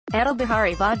Atal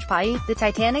Bihari Vajpayee, the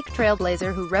Titanic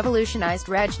Trailblazer who revolutionized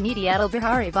Rajneeti. Atal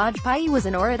Bihari Vajpayee was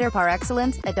an orator par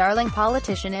excellence, a darling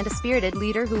politician and a spirited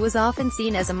leader who was often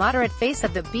seen as a moderate face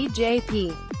of the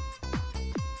BJP.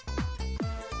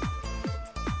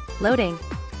 Loading.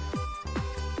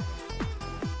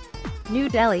 New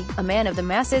Delhi, a man of the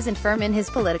masses and firm in his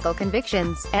political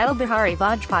convictions, Atal Bihari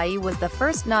Vajpayee was the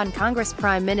first non-Congress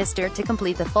Prime Minister to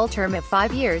complete the full term of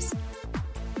 5 years.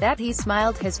 That he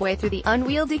smiled his way through the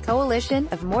unwieldy coalition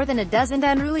of more than a dozen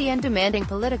unruly and demanding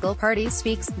political parties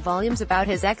speaks volumes about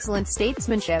his excellent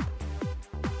statesmanship.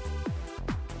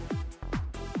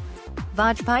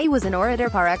 Vajpayee was an orator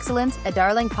par excellence, a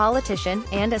darling politician,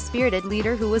 and a spirited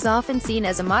leader who was often seen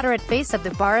as a moderate face of the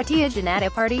Bharatiya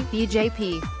Janata Party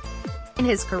 (BJP). In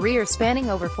his career spanning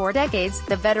over 4 decades,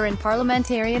 the veteran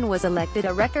parliamentarian was elected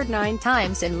a record 9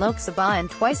 times in Lok Sabha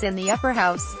and twice in the upper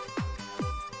house.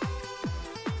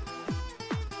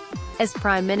 As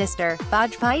Prime Minister,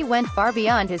 Vajpayee went far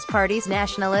beyond his party's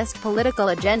nationalist political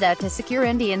agenda to secure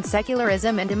Indian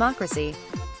secularism and democracy.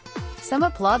 Some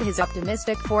applaud his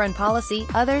optimistic foreign policy,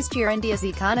 others cheer India's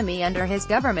economy under his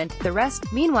government, the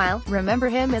rest, meanwhile, remember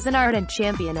him as an ardent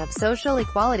champion of social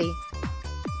equality.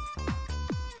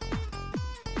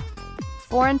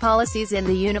 Foreign policies in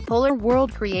the unipolar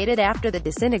world created after the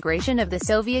disintegration of the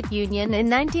Soviet Union in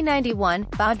 1991,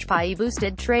 Vajpayee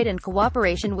boosted trade and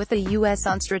cooperation with the U.S.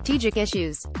 on strategic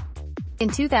issues. In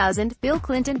 2000, Bill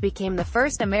Clinton became the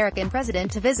first American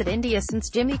president to visit India since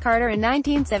Jimmy Carter in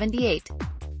 1978.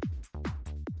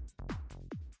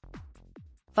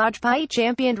 Vajpayee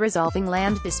championed resolving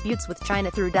land disputes with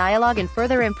China through dialogue and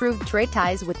further improved trade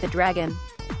ties with the Dragon.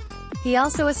 He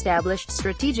also established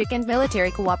strategic and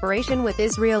military cooperation with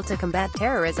Israel to combat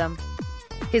terrorism.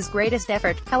 His greatest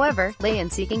effort, however, lay in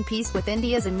seeking peace with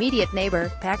India's immediate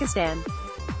neighbor, Pakistan.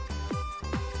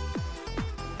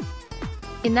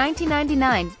 In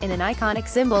 1999, in an iconic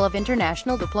symbol of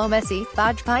international diplomacy,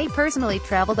 Vajpayee personally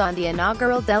traveled on the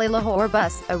inaugural Delhi-Lahore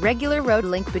bus, a regular road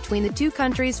link between the two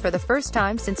countries for the first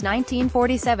time since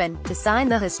 1947, to sign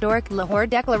the historic Lahore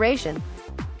Declaration.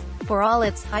 For all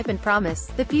its hype and promise,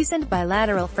 the peace and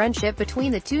bilateral friendship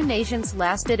between the two nations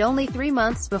lasted only 3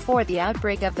 months before the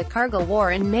outbreak of the Kargil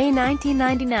War in May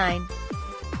 1999.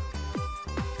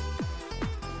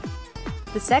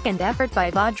 The second effort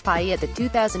by Vajpayee at the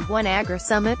 2001 Agra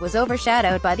summit was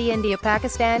overshadowed by the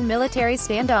India-Pakistan military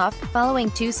standoff, following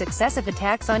 2 successive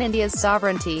attacks on India's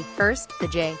sovereignty. First, the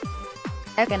J.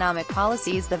 Economic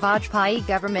policies. The Vajpayee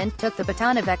government took the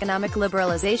baton of economic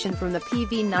liberalization from the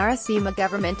P.V. Narasimha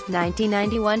government,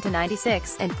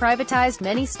 1991–96, and privatized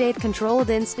many state-controlled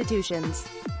institutions.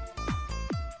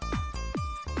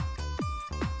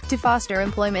 To foster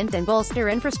employment and bolster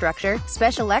infrastructure,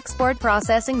 special export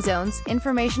processing zones,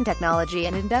 information technology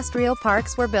and industrial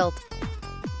parks were built.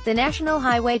 The National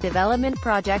Highway Development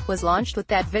Project was launched with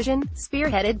that vision,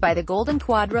 spearheaded by the Golden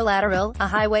Quadrilateral, a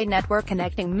highway network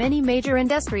connecting many major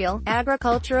industrial,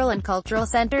 agricultural and cultural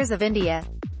centers of India.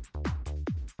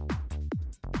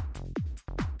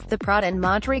 The Pradhan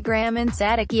Mantri Gramin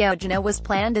Sadak Yojana was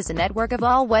planned as a network of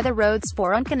all-weather roads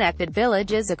for unconnected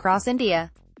villages across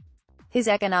India. His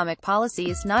economic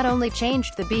policies not only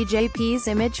changed the BJP's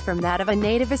image from that of a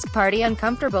nativist party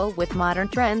uncomfortable with modern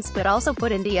trends but also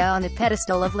put India on the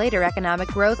pedestal of later economic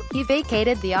growth. He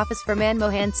vacated the office for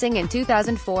Manmohan Singh in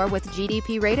 2004 with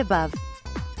GDP rate above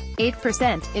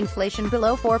 8%, inflation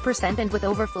below 4% and with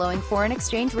overflowing foreign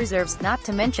exchange reserves. Not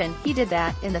to mention, he did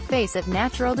that in the face of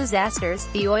natural disasters,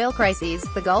 the oil crises,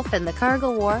 the Gulf and the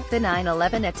Kargil War, the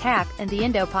 9/11 attack, and the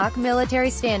Indo-Pak military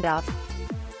standoff.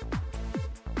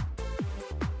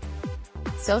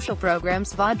 Social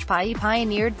programs. Vajpayee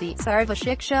pioneered the Sarva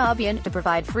Shiksha Abhiyan to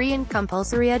provide free and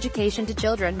compulsory education to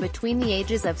children between the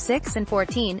ages of 6 and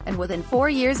 14, and within 4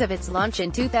 years of its launch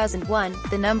in 2001,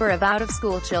 the number of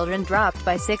out-of-school children dropped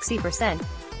by 60%.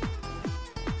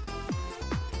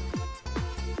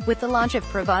 With the launch of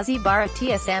Pravasi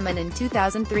Bharatiya Samman in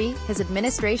 2003, his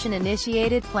administration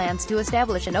initiated plans to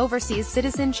establish an overseas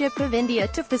citizenship of India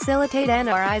to facilitate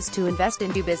NRIs to invest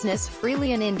and do business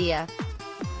freely in India.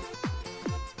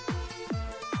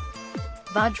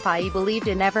 Vajpayee believed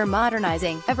in ever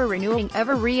modernizing, ever renewing,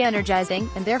 ever re-energizing,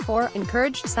 and therefore,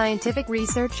 encouraged scientific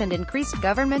research and increased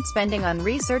government spending on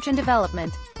research and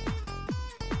development.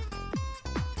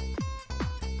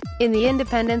 In the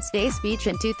Independence Day speech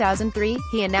in 2003,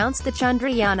 he announced the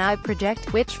Chandrayaan-I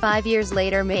project, which 5 years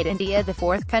later made India the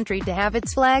 4th country to have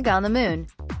its flag on the moon.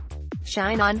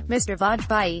 Shine on, Mr.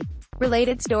 Vajpayee.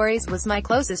 Related stories: was my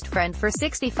closest friend for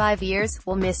 65 years,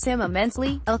 will miss him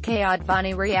immensely. LK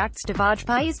Advani reacts to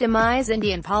Vajpayee's demise.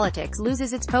 Indian politics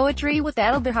loses its poetry with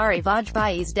Atal Bihari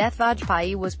Vajpayee's death.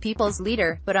 Vajpayee was people's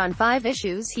leader, but on 5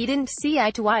 issues he didn't see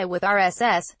eye to eye with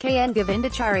RSS, KN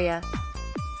Govindacharya.